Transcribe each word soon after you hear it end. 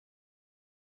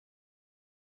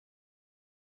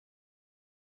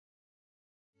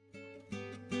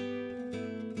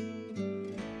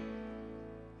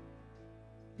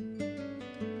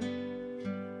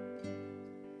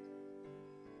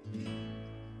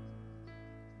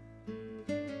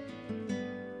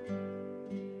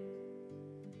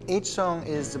AgeSong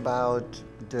is about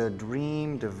the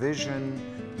dream, the vision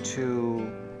to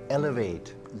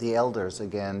elevate the elders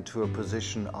again to a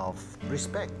position of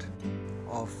respect,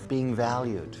 of being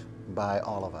valued by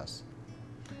all of us.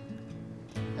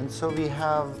 And so we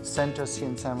have centers here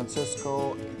in San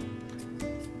Francisco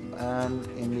and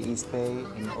in the East Bay,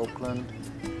 in Oakland,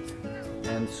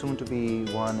 and soon to be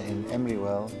one in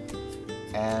Emeryville.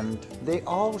 And they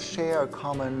all share a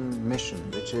common mission,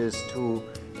 which is to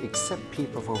accept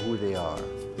people for who they are.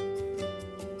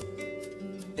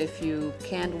 If you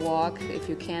can't walk, if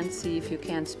you can't see, if you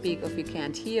can't speak, if you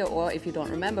can't hear, or if you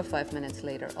don't remember 5 minutes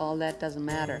later, all that doesn't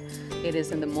matter. It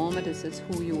is in the moment, this is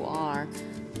who you are,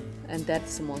 and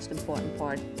that's the most important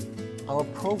part. Our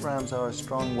programs are a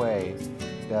strong way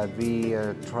that we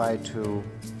try to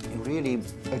really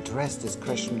address this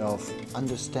question of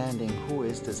understanding who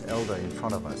is this elder in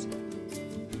front of us.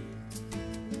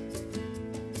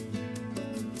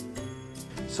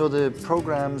 So the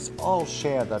programs all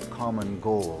share that common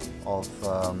goal of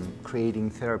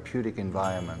creating therapeutic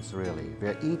environments, really,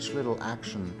 where each little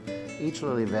action, each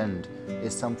little event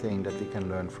is something that we can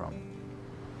learn from.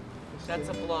 That's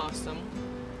a blossom.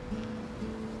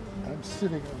 I'm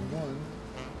sitting on one.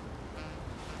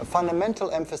 A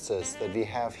fundamental emphasis that we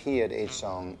have here at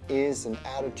AgeSong is an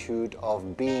attitude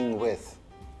of being with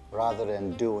rather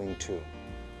than doing to.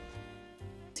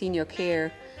 Senior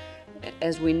care,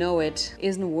 as we know it,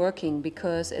 isn't working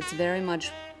because it's very much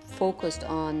focused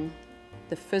on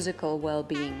the physical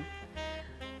well-being.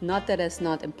 Not that it's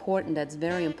not important, that's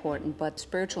very important, but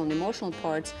spiritual and emotional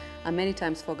parts are many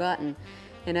times forgotten.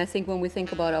 And I think when we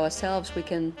think about ourselves,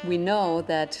 we know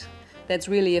that that's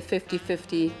really a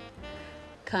 50-50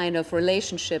 kind of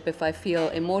relationship. If I feel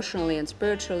emotionally and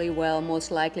spiritually well, most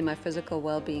likely my physical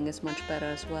well-being is much better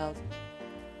as well.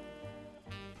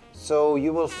 So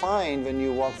you will find when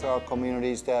you walk through our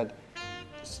communities that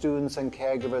students and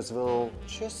caregivers will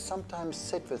just sometimes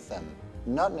sit with them,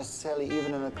 not necessarily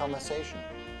even in a conversation.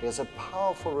 There's a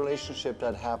powerful relationship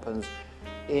that happens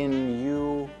in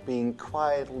you being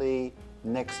quietly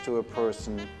next to a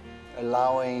person,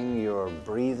 allowing your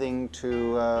breathing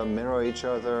to mirror each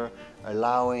other,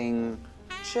 allowing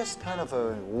just kind of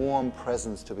a warm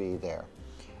presence to be there,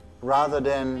 rather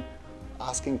than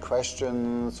asking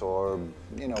questions or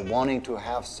wanting to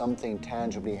have something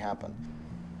tangibly happen.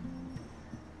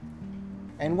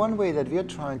 And one way that we're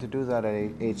trying to do that at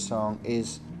AgeSong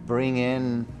is bring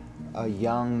in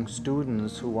young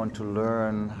students who want to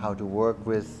learn how to work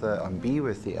with and be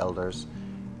with the elders,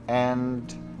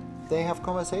 and they have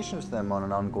conversations with them on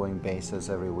an ongoing basis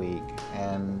every week.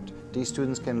 And these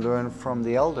students can learn from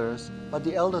the elders, but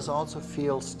the elders also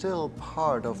feel still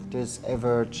part of this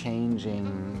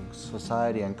ever-changing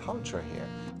society and culture here.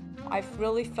 I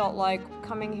really felt like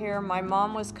coming here, my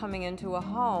mom was coming into a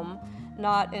home,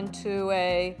 not into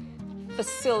a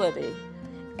facility.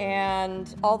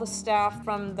 And all the staff,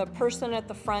 from the person at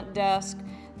the front desk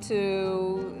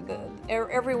to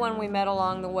everyone we met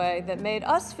along the way, that made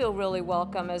us feel really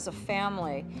welcome as a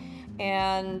family.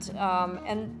 And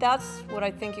that's what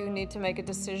I think you need to make a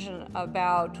decision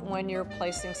about when you're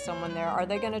placing someone there. Are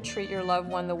they going to treat your loved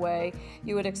one the way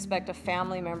you would expect a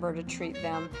family member to treat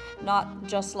them, not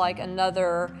just like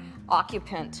another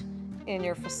occupant in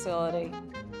your facility?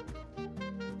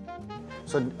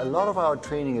 So a lot of our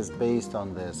training is based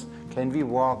on this. Can we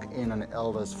walk in an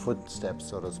elder's footsteps,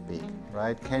 so to speak,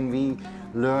 right? Can we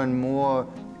learn more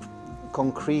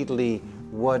concretely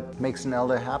what makes an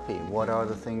elder happy? What are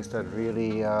the things that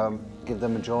really give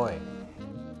them a joy?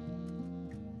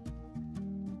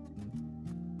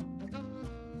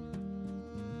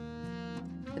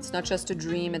 It's not just a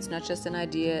dream, it's not just an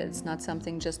idea, it's not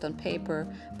something just on paper,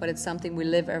 but it's something we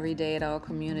live every day at our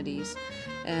communities,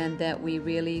 and that we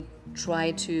really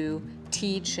try to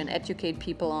teach and educate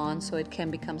people on so it can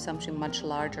become something much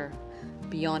larger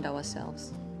beyond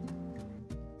ourselves.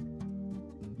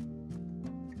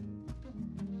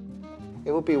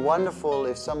 It would be wonderful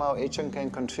if somehow AgeSong can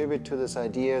contribute to this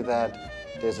idea that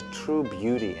there's a true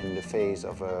beauty in the face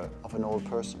of an old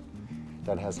person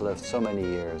that has lived so many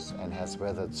years and has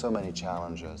weathered so many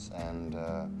challenges, and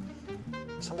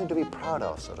something to be proud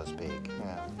of, so to speak.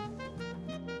 Yeah.